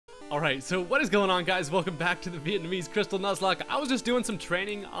Alright, so what is going on, guys? Welcome back to the Vietnamese Crystal Nuzlocke. I was just doing some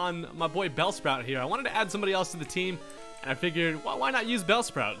training on my boy Bellsprout here. I wanted to add somebody else to the team, and I figured, well, why not use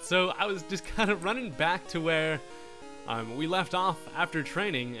Bellsprout? So I was just kind of running back to where we left off after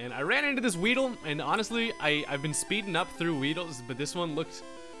training, and I ran into this weedle, and honestly, I've been speeding up through weedles, but this one looks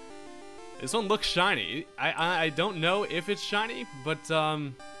shiny. I don't know if it's shiny, but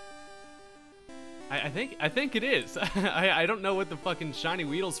I think it is. I don't know what the fucking shiny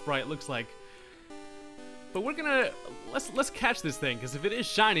weedle sprite looks like, but we're gonna let's catch this thing, because if it is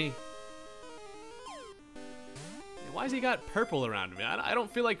shiny, why has he got purple around him? I don't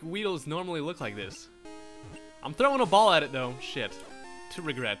feel like weedles normally look like this. I'm throwing a ball at it though. Shit, to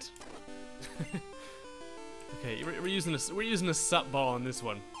regret. Okay, we're using a sup ball on this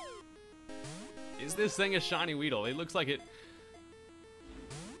one. Is this thing a shiny weedle? It looks like it.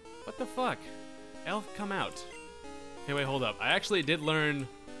 What the fuck? Elf, come out. Okay, wait, hold up. I actually did learn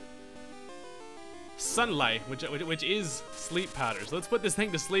sunlight, which is sleep powder. So let's put this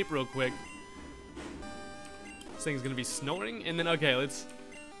thing to sleep real quick. This thing's gonna be snoring, and then okay, let's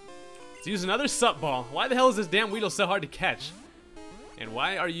use another sup ball. Why the hell is this damn weedle so hard to catch? And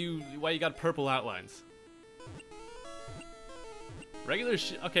why you got purple outlines? Regular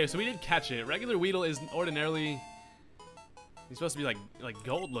okay, so we did catch it. Regular weedle is ordinarily, he's supposed to be like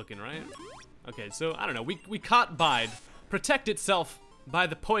gold looking, right? Okay, so I don't know. We caught Bide. Protect itself by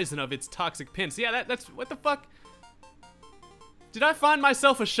the poison of its toxic pins. Yeah, that's what the fuck? Did I find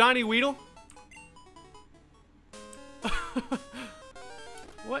myself a shiny weedle?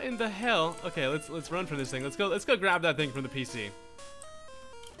 What in the hell? Okay, let's run from this thing. Let's go grab that thing from the PC.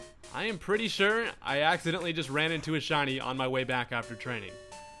 I am pretty sure I accidentally just ran into a shiny on my way back after training.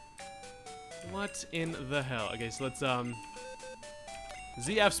 What in the hell? Okay, so let's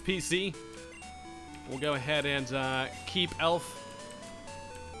ZF's PC. We'll go ahead and keep Elf.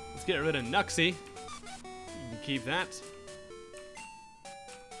 Let's get rid of Nuxie. You can keep that.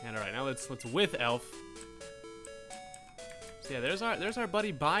 And alright, now let's with Elf. So yeah, there's our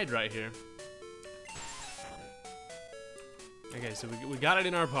buddy Bide right here. Okay, so we got it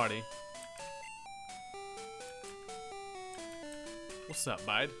in our party. What's up,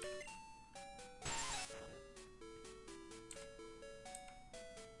 Bide?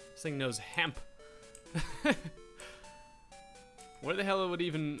 This thing knows hemp. Where the hell it would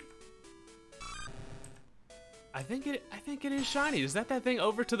even? I think it is shiny. Is that thing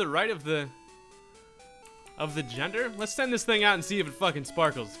over to the right of the gender? Let's send this thing out and see if it fucking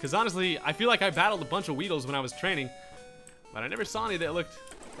sparkles. Because honestly, I feel like I battled a bunch of weedles when I was training, but I never saw any that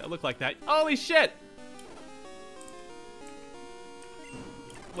looked like that. Holy shit!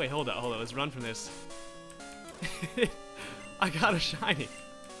 Wait, hold up. Let's run from this. I got a shiny.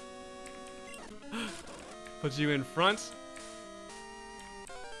 Put you in front.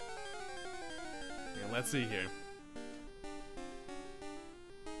 And let's see here.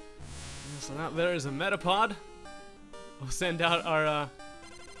 So now there is a Metapod. We'll send out our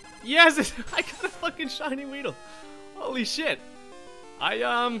yes! I got a fucking shiny weedle. Holy shit.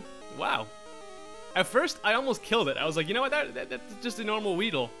 Wow. At first, I almost killed it. I was like, you know what, that's just a normal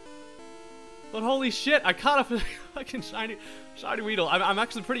weedle. But holy shit, I caught a fucking shiny weedle. I'm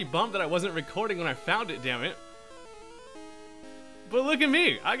actually pretty bummed that I wasn't recording when I found it, damn it. But look at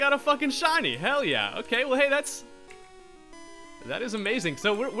me, I got a fucking shiny, hell yeah. Okay, well hey, that is amazing.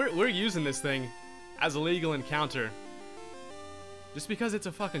 So we're using this thing as a legal encounter. Just because it's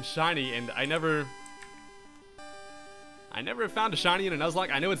a fucking shiny, and I never found a shiny in a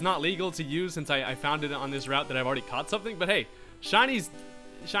Nuzlocke. I know it's not legal to use since I found it on this route that I've already caught something, but hey, shinies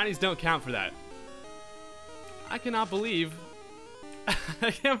don't count for that. I cannot believe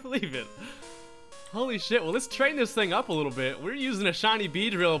I can't believe it. Holy shit. Well, let's train this thing up a little bit. We're using a shiny bee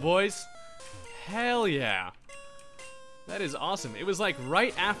drill, boys. Hell yeah. That is awesome. It was like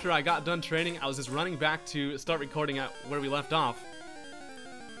right after I got done training, I was just running back to start recording at where we left off.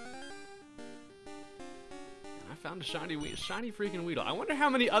 I found a shiny freaking weedle. I wonder how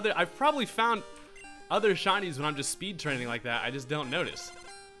many other, I've probably found other shinies when I'm just speed training like that. I just don't notice.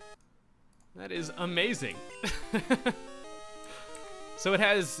 That is amazing. So it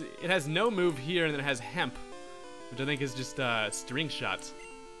has no move here, and then it has hemp, which I think is just string shots.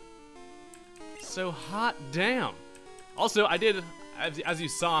 So hot damn. Also, I did, as you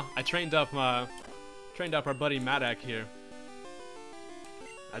saw, I trained up our buddy Madak here.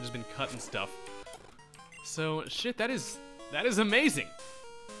 I've just been cutting stuff. So shit, that is amazing.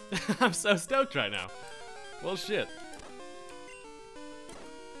 I'm so stoked right now. Well, shit.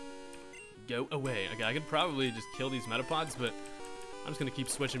 Go away. Okay, I could probably just kill these Metapods, but I'm just gonna keep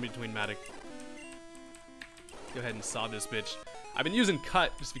switching between Matic. Go ahead and saw this bitch. I've been using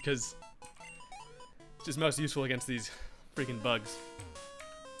cut just because it's just most useful against these freaking bugs.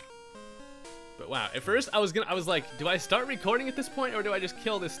 But wow, at first I was like, do I start recording at this point or do I just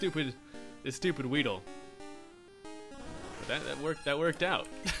kill this stupid weedle? But that worked out.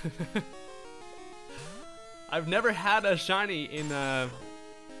 I've never had a shiny in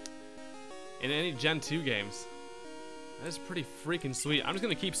any Gen 2 games. That is pretty freaking sweet. I'm just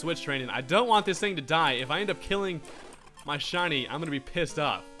gonna keep switch training. I don't want this thing to die. If I end up killing my shiny, I'm gonna be pissed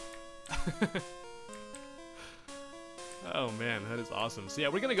off. Oh man, that is awesome. So yeah,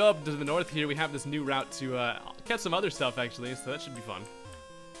 we're gonna go up to the north here. We have this new route to catch some other stuff actually, so that should be fun.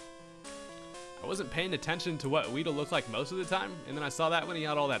 I wasn't paying attention to what Weedle looked like most of the time, and then I saw that when he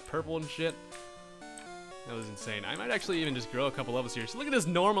had all that purple and shit. That was insane. I might actually even just grow a couple levels here. So look at this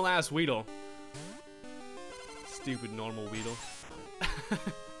normal ass Weedle. Stupid normal Weedle.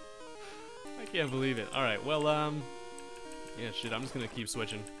 I can't believe it. Alright, well, yeah, shit, I'm just gonna keep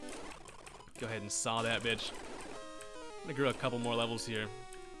switching. Go ahead and saw that bitch. I'm gonna grow a couple more levels here.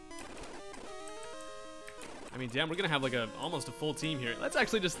 I mean, damn, we're gonna have like almost a full team here.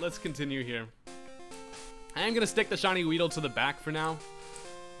 Let's continue here. I am gonna stick the shiny Weedle to the back for now.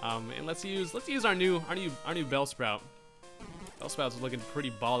 And let's use our new Bellsprout. Bellsprout's looking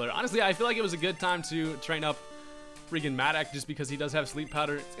pretty baller. Honestly, I feel like it was a good time to train up freaking Madak just because he does have sleep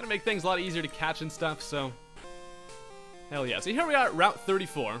powder. It's gonna make things a lot easier to catch and stuff, so hell yeah. So here we are at Route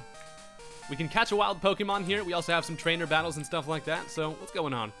 34. We can catch a wild Pokemon here. We also have some trainer battles and stuff like that, so what's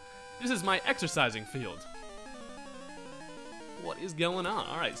going on? This is my exercising field. What is going on?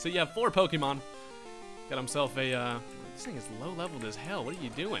 Alright, so you have 4 Pokemon. Got himself a, this thing is low leveled as hell. What are you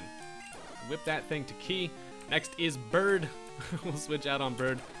doing? Whip that thing to Key. Next is Bird. We'll switch out on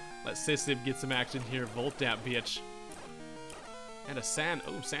Bird. Let Sisib get some action here. Volt that bitch. And a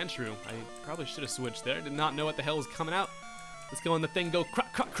Sandshrew. I probably should have switched there. Did not know what the hell was coming out. Let's go on the thing, go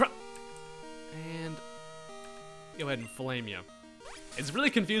crap, crap, crap. And go ahead and flame you. It's really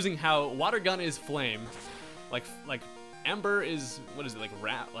confusing how Water Gun is flame. Like Ember is, what is it, like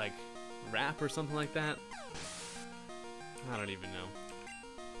rap or something like that? I don't even know.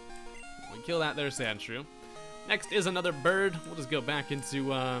 We kill that there, Sandshrew. Next is another Bird. We'll just go back into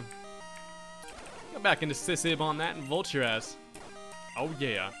Sisib on that and Volt your ass. Oh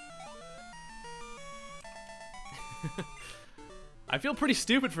yeah. I feel pretty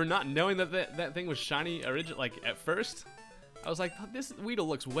stupid for not knowing that that thing was shiny like at first. I was like, oh, this Weedle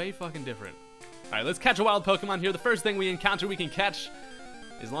looks way fucking different. Alright, let's catch a wild Pokemon here. The first thing we encounter we can catch,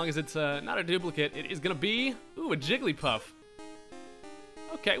 as long as it's not a duplicate, it is gonna be, ooh, a Jigglypuff.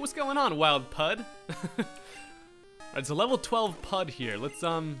 Okay, what's going on, wild Pud? Alright, it's a level 12 Pud here. Let's,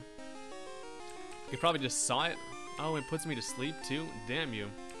 you could probably just saw it. Oh, it puts me to sleep too? Damn you.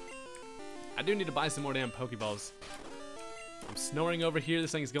 I do need to buy some more damn Pokeballs. I'm snoring over here.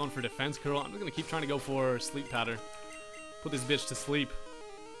 This thing's going for Defense Curl. I'm just gonna keep trying to go for Sleep Powder. Put this bitch to sleep.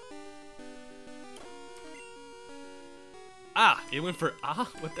 Ah! It went for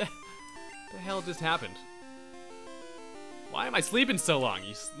What the hell just happened? Why am I sleeping so long,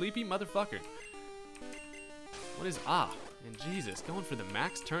 you sleepy motherfucker? What is And Jesus, going for the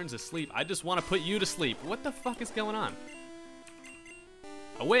max turns of sleep. I just want to put you to sleep. What the fuck is going on?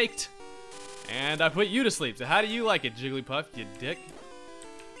 Awaked! And I put you to sleep. So how do you like it, Jigglypuff, you dick?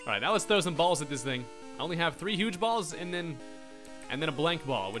 Alright, now let's throw some balls at this thing. I only have 3 huge balls and then a blank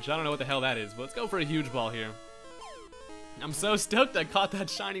ball, which I don't know what the hell that is, but let's go for a huge ball here. I'm so stoked I caught that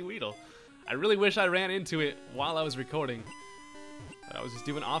shiny Weedle. I really wish I ran into it while I was recording. But I was just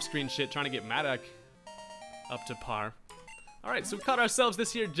doing off-screen shit trying to get Madak up to par. Alright, so we caught ourselves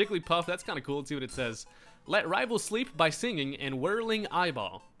this here Jigglypuff. That's kind of cool. Let's see what it says. Let rivals sleep by singing and whirling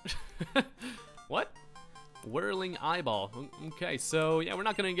eyeball. What? Whirling eyeball. Okay, so yeah, we're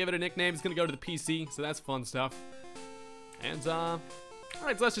not going to give it a nickname. It's going to go to the PC, so that's fun stuff. And,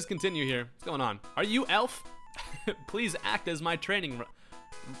 alright, so let's just continue here. What's going on? Are you Elf? Please act as my training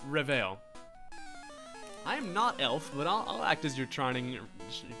Reveal. I am not Elf, but I'll act as your training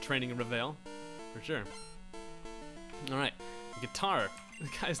Reveal. For sure. Alright, Guitar. The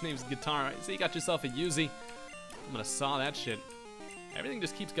guy's name's Guitar. Right, so you got yourself a Yuzi. I'm gonna saw that shit. Everything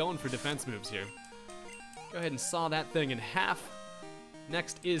just keeps going for defense moves here. Go ahead and saw that thing in half.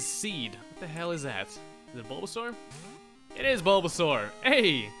 Next is Seed. What the hell is that? Is it Bulbasaur? It is Bulbasaur.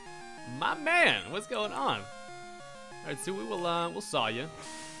 Hey, my man, what's going on? Alright, so we will we'll saw you.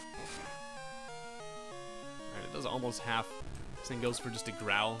 Alright, it does almost half. This thing goes for just a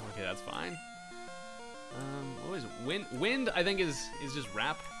growl. Okay, that's fine. What is it? Wind, I think is just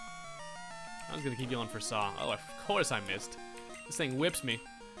rap. I was gonna keep going for saw. Oh, of course I missed. This thing whips me.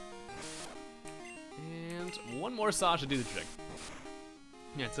 And one more saw should do the trick.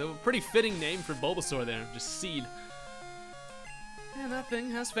 Yeah, it's a pretty fitting name for Bulbasaur there, just seed. And that thing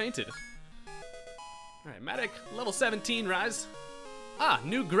has fainted. Alright, Medic, level 17 rise. Ah,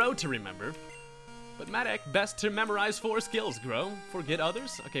 new grow to remember. But Medic, best to memorize 4 skills. Grow, forget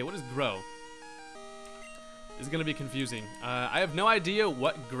others? Okay, what is grow? This is gonna be confusing. I have no idea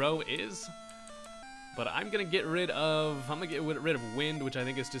what grow is. But I'm gonna get rid of wind, which I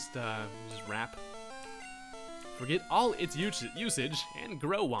think is just wrap. Forget all its usage and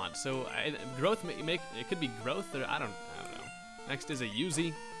grow want. So growth make it could be growth or I don't know. Next is a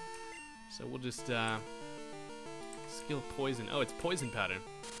Yuzi. So we'll just skill poison. Oh, it's poison powder.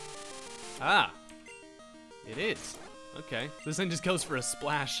 Ah, it is. Okay, this thing just goes for a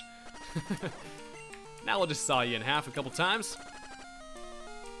splash. Now we'll just saw you in half a couple times.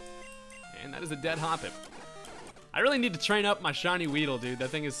 And that is a dead Hoppip. I really need to train up my shiny Weedle, dude. That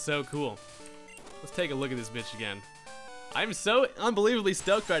thing is so cool. Let's take a look at this bitch again. I'm so unbelievably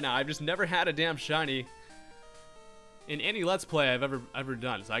stoked right now. I've just never had a damn shiny in any Let's Play I've ever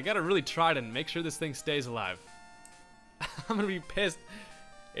done. So I gotta really try to make sure this thing stays alive. I'm gonna be pissed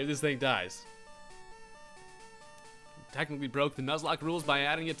if this thing dies. Technically broke the Nuzlocke rules by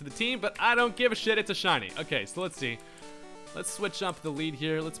adding it to the team, but I don't give a shit. It's a shiny. Okay, so let's see. Let's switch up the lead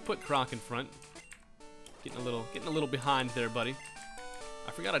here. Let's put Croc in front. Getting a little behind there, buddy.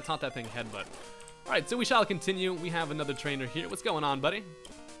 I forgot I taught that thing headbutt. Alright, so we shall continue. We have another trainer here. What's going on, buddy?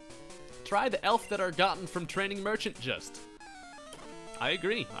 Try the elf that are gotten from training merchant just. I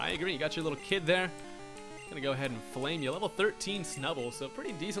agree. You got your little kid there. Gonna go ahead and flame you. Level 13 Snubble, so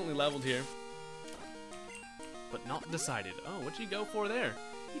pretty decently leveled here. But not decided. Oh, what'd you go for there?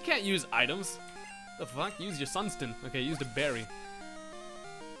 You can't use items. The fuck? Use your Sunston. Okay, used a berry.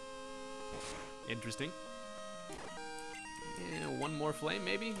 Interesting. Yeah, one more flame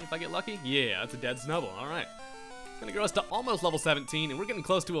maybe, if I get lucky. Yeah, that's a dead Snubble. Alright. It's gonna grow us to almost level 17, and we're getting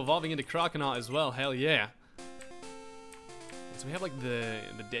close to evolving into Croconaut as well. Hell yeah. So we have like the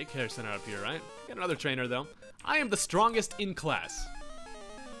daycare center up here, right? Got another trainer though. I am the strongest in class.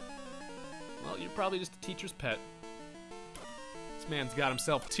 Well, you're probably just a teacher's pet. This man's got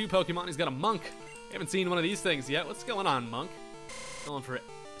himself 2 Pokemon. He's got a Monk. I haven't seen one of these things yet. What's going on, Monk? Going for a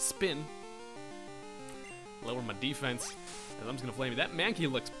spin. Lower my defense. And I'm just gonna flame you. That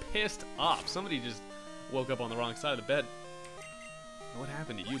Mankey looks pissed off. Somebody just woke up on the wrong side of the bed. What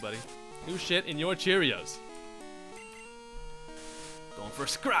happened to you, buddy? New shit in your Cheerios. Going for a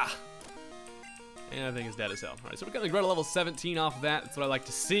Scrah. And I think it's dead as hell. Alright, so we're gonna grow to level 17 off of that. That's what I like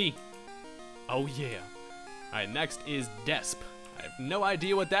to see. Oh yeah. Alright, next is Desp. I have no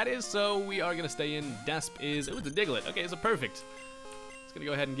idea what that is, so we are gonna stay in. Desp is, oh, it's a Diglett. Okay, so perfect. Just gonna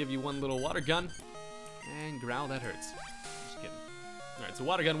go ahead and give you one little water gun. And growl, that hurts. Just kidding. Alright, so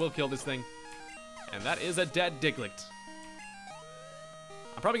water gun will kill this thing. And that is a dead Diglett.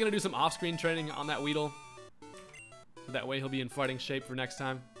 I'm probably gonna do some off-screen training on that Weedle. So that way he'll be in fighting shape for next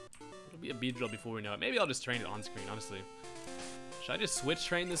time. It'll be a Beedrill before we know it. Maybe I'll just train it on screen, honestly. Should I just switch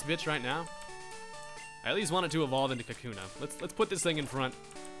train this bitch right now? I at least want it to evolve into Kakuna. Let's put this thing in front.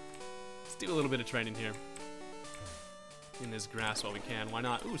 Let's do a little bit of training here. In this grass while we can. Why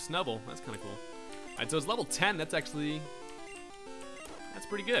not? Ooh, Snubble. That's kind of cool. Alright, so it's level 10. That's actually... That's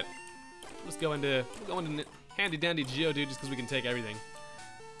pretty good. We'll go into handy dandy Geodude just because we can take everything.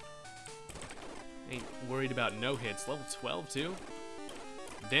 Ain't worried about no hits. Level 12 too?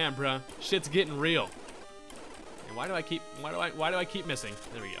 Damn, bruh. Shit's getting real. And why do I keep missing?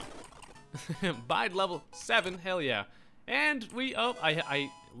 There we go. Bide level 7, hell yeah. And we I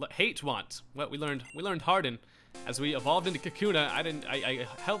hate want. What we learned Harden. As we evolved into Kakuna, I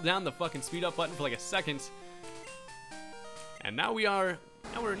held down the fucking speed up button for like a second. And now we're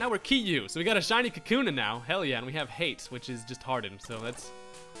Kiyu. So we got a shiny Kakuna now. Hell yeah, and we have hate, which is just Harden. So that's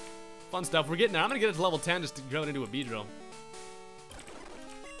fun stuff. We're getting there. I'm gonna get it to level 10 just to grow it into a Beedrill.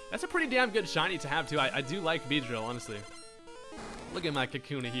 That's a pretty damn good shiny to have too. I do like Beedrill, honestly. Look at my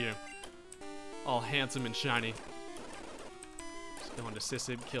Kakuna here. All handsome and shiny. Just going to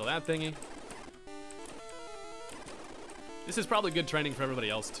Sisib, kill that thingy. This is probably good training for everybody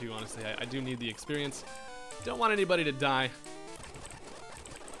else too, honestly. I do need the experience. Don't want anybody to die.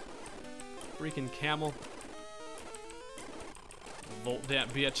 Freaking camel. Volt that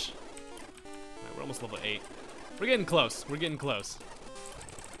bitch. Alright, we're almost level 8. We're getting close. We're getting close.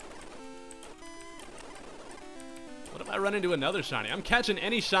 What if I run into another shiny? I'm catching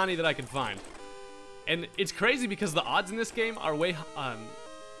any shiny that I can find. And it's crazy because the odds in this game are way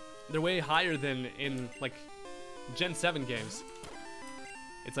they're way higher than in like Gen 7 games.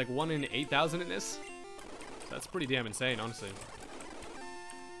 It's like 1 in 8,000 in this. So that's pretty damn insane, honestly.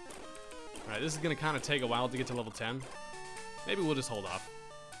 Alright, this is gonna kind of take a while to get to level 10. Maybe we'll just hold off.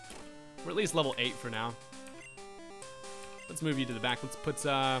 We're at least level 8 for now. Let's move you to the back. Let's put,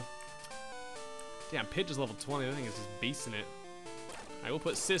 damn, Pidge is level 20. I think it's just beasting it. Alright, we'll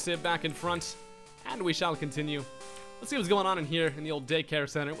put Sisib back in front, and we shall continue. Let's see what's going on in here in the old daycare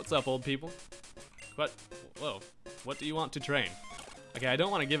center. What's up, old people? What? Whoa. What do you want to train? Okay, I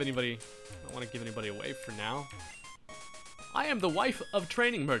don't want to give anybody away for now. I am the wife of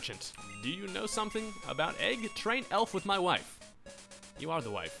training merchant. Do you know something about egg? Train elf with my wife. You are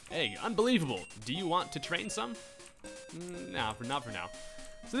the wife. Egg, unbelievable. Do you want to train some? No, not for now.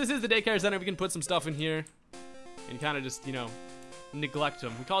 So this is the daycare center. We can put some stuff in here and kind of just, you know, neglect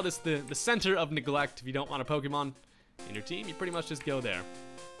them. We call this the center of neglect. If you don't want a Pokemon in your team, you pretty much just go there.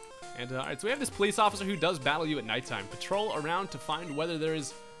 And alright, so we have this police officer who does battle you at nighttime. Patrol around to find whether there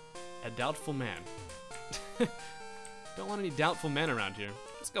is a doubtful man. Don't want any doubtful men around here.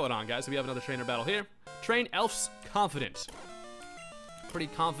 What's going on, guys? So we have another trainer battle here. Train elves confident. Pretty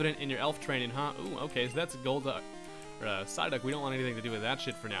confident in your elf training, huh? Ooh, okay, so that's a gold duck. Or Psyduck. We don't want anything to do with that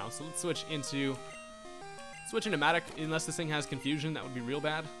shit for now. So let's switch into Matic. Unless this thing has confusion, that would be real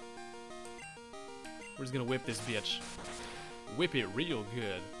bad. We're just gonna whip this bitch. Whip it real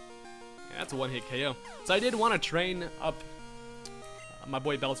good. Yeah, that's a one-hit KO. So I did want to train up my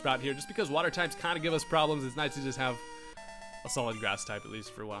boy Bellsprout here, just because water types kind of give us problems. It's nice to just have a solid grass type, at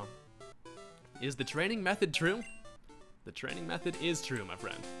least for a while. Is the training method true? The training method is true, my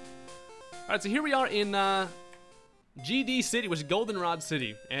friend. Alright, so here we are in GD City, which is Goldenrod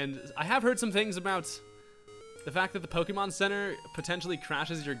City. And I have heard some things about the fact that the Pokemon Center potentially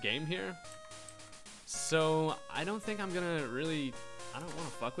crashes your game here. So I don't think I'm gonna really... I don't want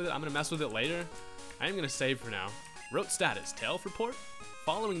to fuck with it. I'm gonna mess with it later. I am gonna save for now. Wrote status, Tailf report.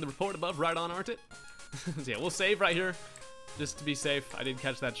 Following the report above, right on, aren't it? So yeah, we'll save right here, just to be safe. I did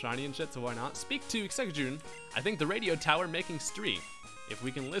catch that shiny and shit, so why not? Speak to Execution. I think the radio tower making Stree. If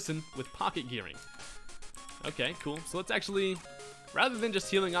we can listen with pocket gearing. Okay, cool. So let's actually, rather than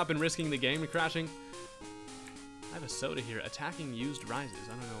just healing up and risking the game and crashing, I have a soda here. Attacking used rises.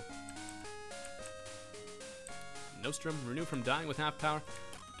 I don't know. Nostrum, renew from dying with half power.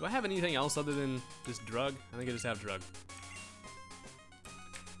 Do I have anything else other than just drug? I think I just have drug.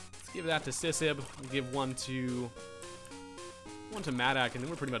 Let's give that to Sisib. We'll give one to Madak, and then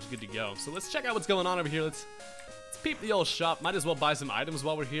we're pretty much good to go. So let's check out what's going on over here. Let's peep the old shop. Might as well buy some items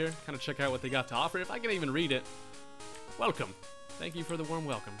while we're here. Kind of check out what they got to offer. If I can even read it. Welcome. Thank you for the warm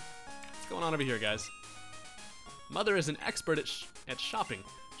welcome. What's going on over here, guys? Mother is an expert at shopping.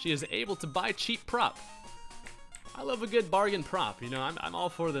 She is able to buy cheap prop. I love a good bargain prop, you know, I'm all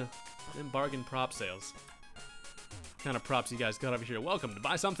for them bargain prop sales. What kind of props you guys got over here? Welcome to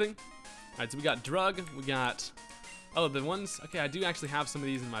buy something. Alright, so we got drug, we got, oh, the ones, okay, I do actually have some of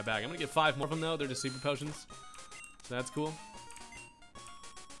these in my bag. I'm gonna get 5 more of them though, they're just super potions. So that's cool.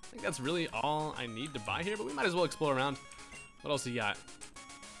 I think that's really all I need to buy here, but we might as well explore around. What else you got?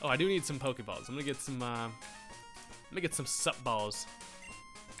 Oh, I do need some Pokeballs. I'm gonna get some sup balls.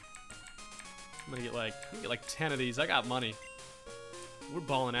 I'm gonna get like 10 of these. I got money. We're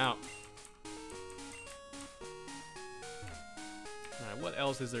balling out. Alright, what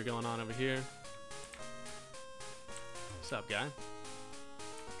else is there going on over here? What's up, guy?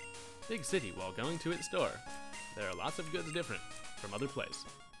 Big city. While going to its store, there are lots of goods different from other place.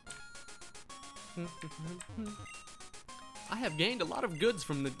 I have gained a lot of goods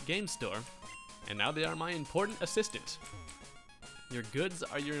from the game store, and now they are my important assistant. Your goods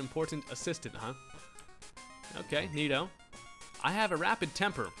are your important assistant, huh? Okay, neato. I have a rapid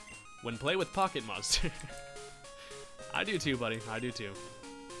temper when play with Pocket Monster. I do too, buddy. I do too.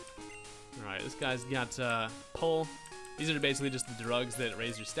 Alright, this guy's got pull. These are basically just the drugs that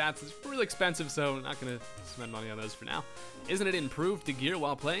raise your stats. It's really expensive, so I'm not going to spend money on those for now. Isn't it improved to gear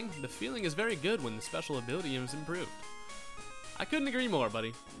while playing? The feeling is very good when the special ability is improved. I couldn't agree more,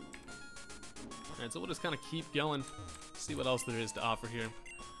 buddy. Alright, so we'll just kind of keep going. See what else there is to offer here.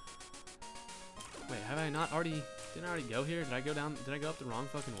 Wait, have I not already... Didn't I already go here? Did I go down... Did I go up the wrong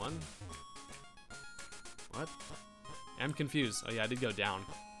fucking one? What? I'm confused. Oh yeah, I did go down.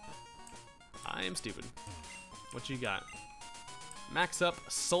 I am stupid. What you got? Max up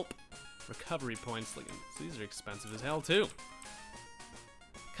Sulp recovery points. Look, these are expensive as hell too.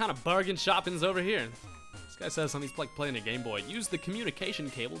 What kind of bargain shopping's over here? This guy says something's like playing a Game Boy. Use the communication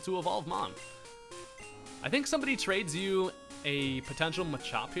cable to evolve Mon. I think somebody trades you a potential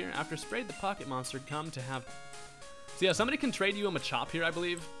Machop here. After sprayed the Pocket Monster, come to have... So yeah, somebody can trade you a Machop here, I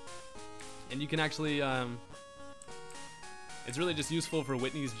believe. And you can actually, it's really just useful for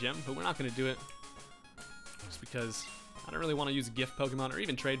Whitney's gym, but we're not going to do it. Just because I don't really want to use gift Pokemon or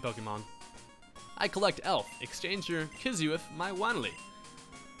even trade Pokemon. I collect elf. Exchange your Kizui with my Wanli.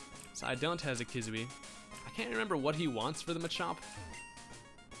 So I don't has a Kizui. I can't remember what he wants for the Machop.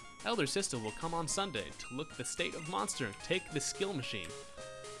 Elder sister will come on Sunday to look the state of monster. Take the skill machine.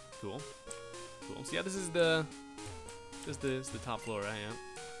 Cool. Cool. So yeah, this is the top floor, right? Yeah.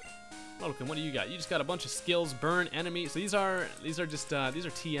 Welcome. What do you got? You just got a bunch of skills. Burn enemy. So these are just these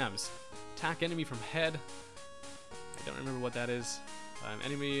are TMs. Attack enemy from head. I don't remember what that is.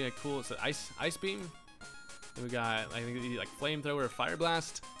 Enemy cool. It's an ice beam. Then we got I think like flamethrower, fire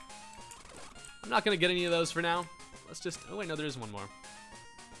blast. I'm not gonna get any of those for now. Let's just. Oh wait, no, there is one more.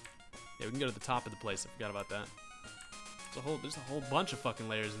 Yeah, we can go to the top of the place. I forgot about that. There's a whole bunch of fucking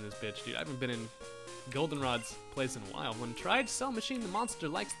layers in this bitch, dude. I haven't been in Goldenrod's place in a while. When tried, Cell Machine, the monster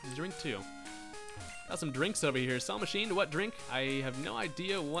likes to drink too. Got some drinks over here. Cell Machine, what drink? I have no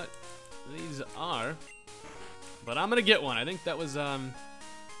idea what these are, but I'm gonna get one. I think that was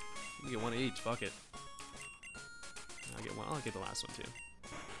get one each. Fuck it. I'll get one. I'll get the last one too.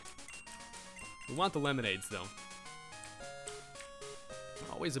 We want the lemonades though.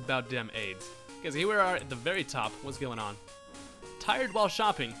 Always about them aids. Because here we are at the very top. What's going on? Tired while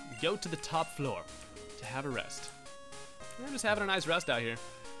shopping? Go to the top floor to have a rest. I'm just having a nice rest out here.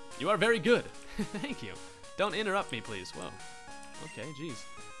 You are very good. Thank you. Don't interrupt me, please. Whoa. Okay, jeez.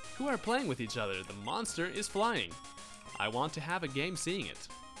 Who are playing with each other? The monster is flying. I want to have a game seeing it.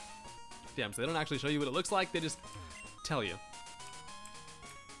 Damn, so they don't actually show you what it looks like. They just tell you.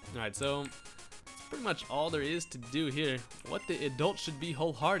 Alright, so pretty much all there is to do here. What the adult should be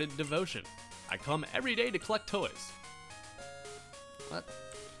wholehearted devotion. I come every day to collect toys. What?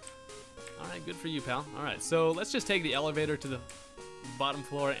 Alright, good for you, pal. Alright, so let's just take the elevator to the bottom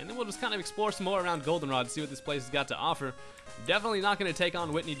floor, and then we'll just kind of explore some more around Goldenrod, see what this place has got to offer. Definitely not going to take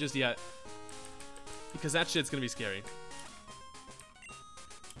on Whitney just yet, because that shit's going to be scary.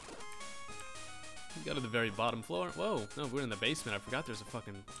 Go to the very bottom floor. Whoa, no, we're in the basement. I forgot there's a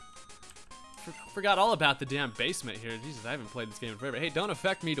fucking... Forgot all about the damn basement here. Jesus, I haven't played this game in forever. Hey, don't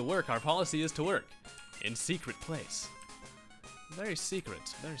affect me to work. Our policy is to work. In secret place. Very secret.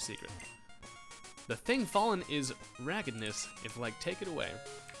 Very secret. The thing fallen is raggedness. If, like, take it away.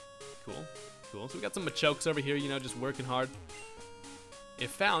 Cool. Cool. So we got some Machokes over here, you know, just working hard.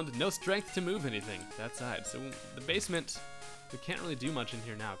 If found, no strength to move anything. That side. So the basement, we can't really do much in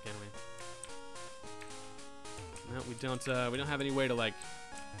here now, can we? No, we don't have any way to, like,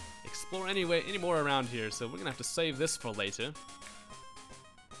 explore any more around here, so we're gonna have to save this for later.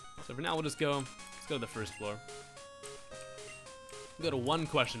 So for now, we'll just go. Let's go to the first floor. Go to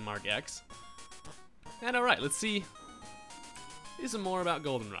 1?X. And all right, let's see some more about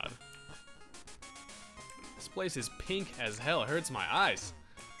Goldenrod. This place is pink as hell. It hurts my eyes.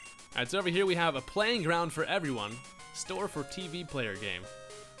 All right, so over here we have a playing ground for everyone. Store for TV player game.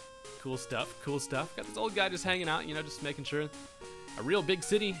 Cool stuff. Cool stuff. Got this old guy just hanging out, you know, just making sure. A real big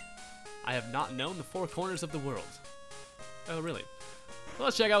city. I have not known the four corners of the world. Oh, really? Well,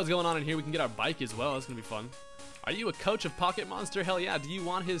 let's check out what's going on in here. We can get our bike as well. That's going to be fun. Are you a coach of Pocket Monster? Hell yeah. Do you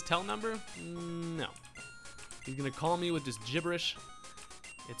want his tel number? No. He's going to call me with just gibberish.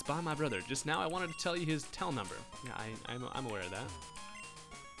 It's by my brother. Just now I wanted to tell you his tel number. Yeah, I'm aware of that.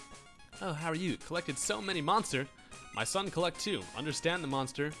 Oh, how are you? Collected so many monster. My son collect too. Understand the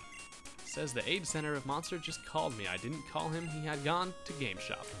monster. Says the aid center of monster just called me. I didn't call him. He had gone to game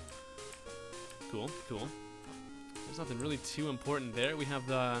shop. Cool, cool. There's nothing really too important there. We have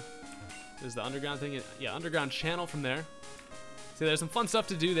there's the underground thing. Yeah, underground channel from there. See, there's some fun stuff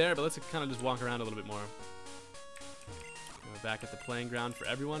to do there, but let's kind of just walk around a little bit more. We're back at the playing ground for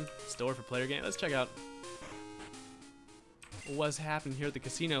everyone. Store for player game. Let's check out what's happening here at the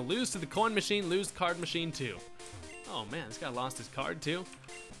casino. Lose to the coin machine, lose card machine too. Oh man, this guy lost his card too.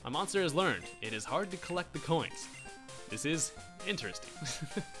 My monster has learned it is hard to collect the coins. This is interesting.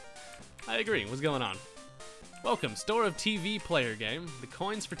 I agree. What's going on? Welcome, store of TV player game. The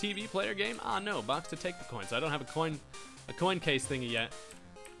coins for TV player game? Ah, no, box to take the coins. I don't have a coin case thingy yet.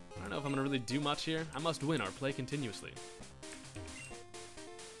 I don't know if I'm gonna really do much here. I must win or play continuously.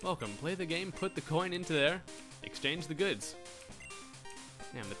 Welcome, play the game, put the coin into there, exchange the goods.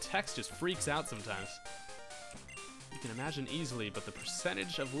 Damn, the text just freaks out sometimes. You can imagine easily, but the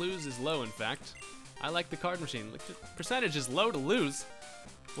percentage of lose is low, in fact. I like the card machine. Look, the percentage is low to lose.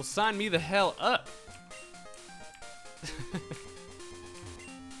 Well, sign me the hell up. This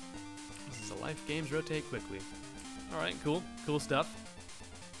is a life. Games rotate quickly. All right, cool, cool stuff.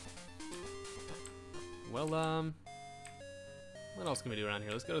 Well, what else can we do around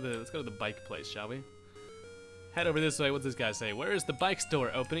here? Let's go to the bike place, shall we? Head over this way. What's this guy say? Where is the bike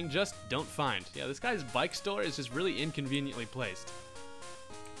store opening? Just don't find. Yeah, this guy's bike store is just really inconveniently placed.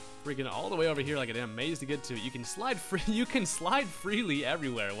 Freaking all the way over here like a damn maze to get to. You can slide free. You can slide freely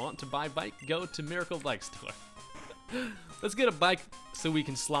everywhere. Want to buy bike? Go to Miracle Bike Store. Let's get a bike so we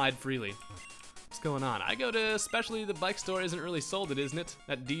can slide freely. What's going on? I go to, especially the bike store isn't really sold it, isn't it?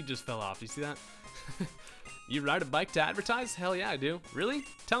 That D just fell off. You see that? You ride a bike to advertise? Hell yeah, I do. Really?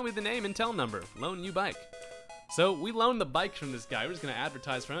 Tell me the name and tel number. Loan you bike. So we loaned the bike from this guy. We're just gonna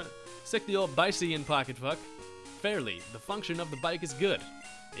advertise from it. Stick the old bicey in pocket fuck. Fairly, the function of the bike is good.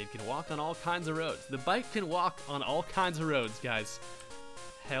 It can walk on all kinds of roads. The bike can walk on all kinds of roads, guys.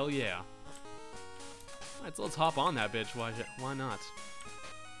 Hell yeah. Alright, so let's hop on that bitch. Why not?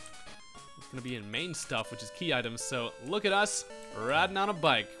 It's gonna be in main stuff, which is key items. So look at us riding on a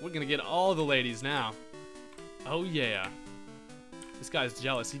bike. We're gonna get all the ladies now. Oh yeah. This guy's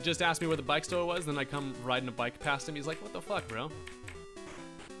jealous. He just asked me where the bike store was, then I come riding a bike past him. He's like, what the fuck, bro?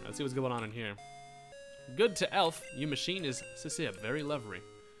 Let's see what's going on in here. Good to elf. You machine is Sisib. Very lovely.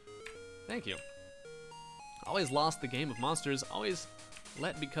 Thank you. Always lost the game of monsters. Always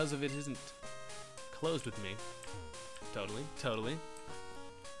let because of it isn't closed with me. Totally.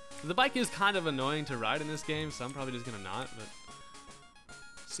 The bike is kind of annoying to ride in this game, so I'm probably just gonna not, but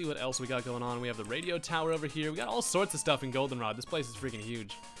see what else we got going on. We have the radio tower over here. We got all sorts of stuff in Goldenrod. This place is freaking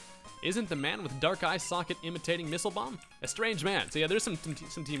huge. Isn't the man with dark eye socket imitating missile bomb? A strange man. So yeah, there's some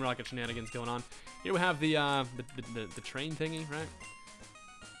Team Rocket shenanigans going on. Here we have the train thingy, right?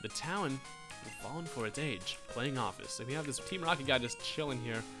 The town fallen for its age, playing office. So we have this Team Rocket guy just chilling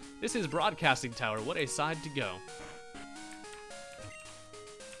here. This is Broadcasting Tower. What a side to go.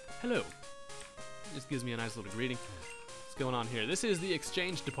 Hello. Just gives me a nice little greeting. What's going on here? This is the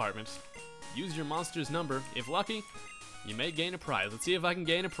exchange department. Use your monster's number. If lucky, you may gain a prize. Let's see if I can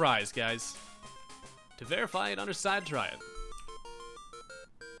gain a prize, guys. To verify it, underside, try it.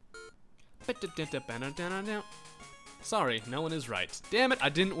 Sorry, no one is right. Damn it, I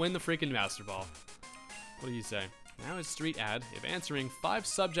didn't win the freaking Master Ball. What do you say? Now it's street ad. If answering 5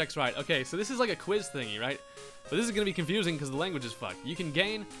 subjects right. Okay, so this is like a quiz thingy, right? But this is gonna be confusing because the language is fucked. You can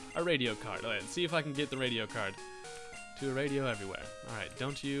gain a radio card. Alright, let's see if I can get the radio card. To a radio everywhere. Alright,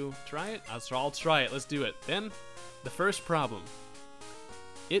 don't you try it? I'll try it. Let's do it. Then, the first problem.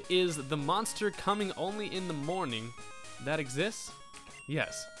 It is the monster coming only in the morning that exists?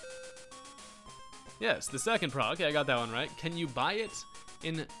 Yes. Yes, the second problem. Okay, I got that one right. Can you buy it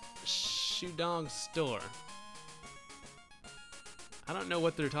in Shudong store? I don't know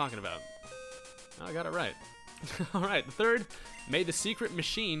what they're talking about. Oh, I got it right. All right, the third. May the secret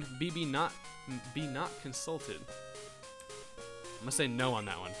machine be not consulted. I'm gonna say no on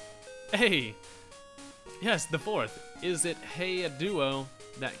that one. Hey. Yes, the fourth. Is it a duo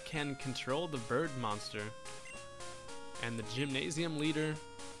that can control the bird monster and the gymnasium leader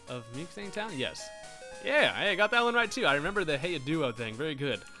of Muxang Town? Yes. Yeah, hey, I got that one right too. I remember the hey a duo thing. Very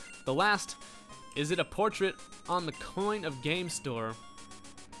good. The last, is it a portrait on the coin of game store?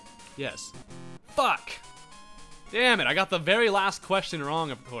 Yes. Fuck! Damn it, I got the very last question wrong,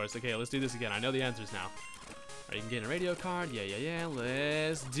 of course. Okay, let's do this again. I know the answers now. Alright, you can get a radio card. Yeah.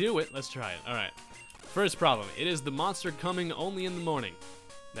 Let's do it. Let's try it. Alright. First problem. It is the monster coming only in the morning.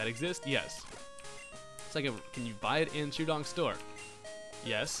 That exists? Yes. Second, can you buy it in Shudong store?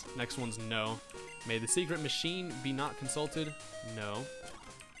 Yes. Next one's no. May the secret machine be not consulted? No.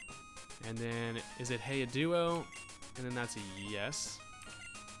 And then, is it hey a duo? And then that's a yes.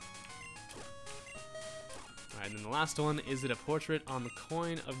 Alright, and then the last one, is it a portrait on the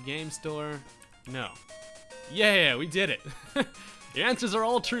coin of game store? No. Yeah, we did it. Your answers are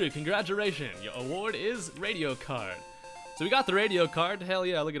all true. Congratulations. Your award is radio card. So we got the radio card. Hell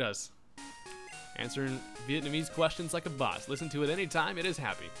yeah, look at us. Answering Vietnamese questions like a boss. Listen to it anytime, it is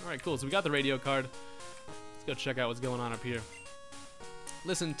happy. Alright, cool. So we got the radio card. Let's go check out what's going on up here.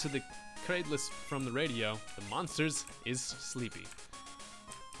 Listen to the cradless from the radio. The monsters is sleepy.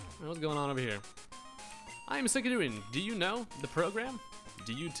 What's going on over here? I am Sikaduin. Do you know the program?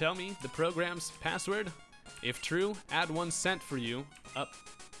 Do you tell me the program's password? If true, add 1 cent for you up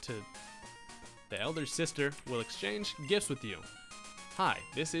to the elder sister will exchange gifts with you. Hi,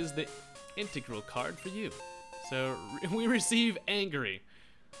 this is the integral card for you. So we receive angry.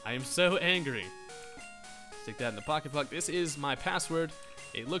 I am so angry. Stick that in the pocket fuck. This is my password.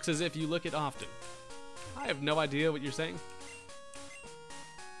 It looks as if you look it often. I have no idea what you're saying.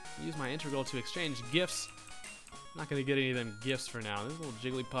 Use my integral to exchange gifts. I'm not gonna get any of them gifts for now. There's a little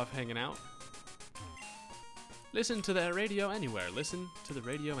Jigglypuff hanging out. Listen to the radio anywhere. Listen to the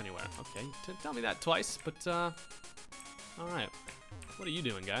radio anywhere. Okay, tell me that twice, but alright. What are you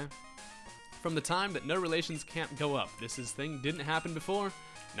doing, guy? From the time that no relations can't go up. This thing didn't happen before.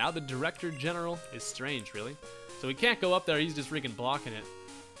 Now the Director General is strange, really. So he can't go up there, he's just freaking blocking it.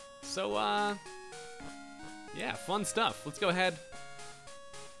 So, yeah, fun stuff. Let's go ahead.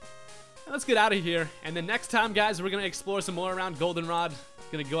 Let's get out of here. And then next time, guys, we're going to explore some more around Goldenrod.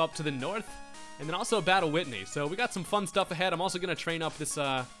 Going to go up to the north. And then also battle Whitney. So we got some fun stuff ahead. I'm also going to train up this,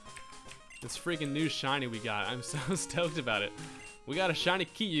 this freaking new shiny we got. I'm so stoked about it. We got a shiny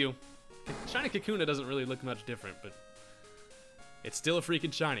Kiyu. Shiny Kakuna doesn't really look much different, but it's still a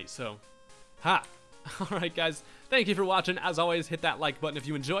freaking shiny, so ha! Alright guys, thank you for watching. As always, hit that like button if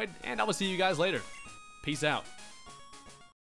you enjoyed, and I will see you guys later. Peace out.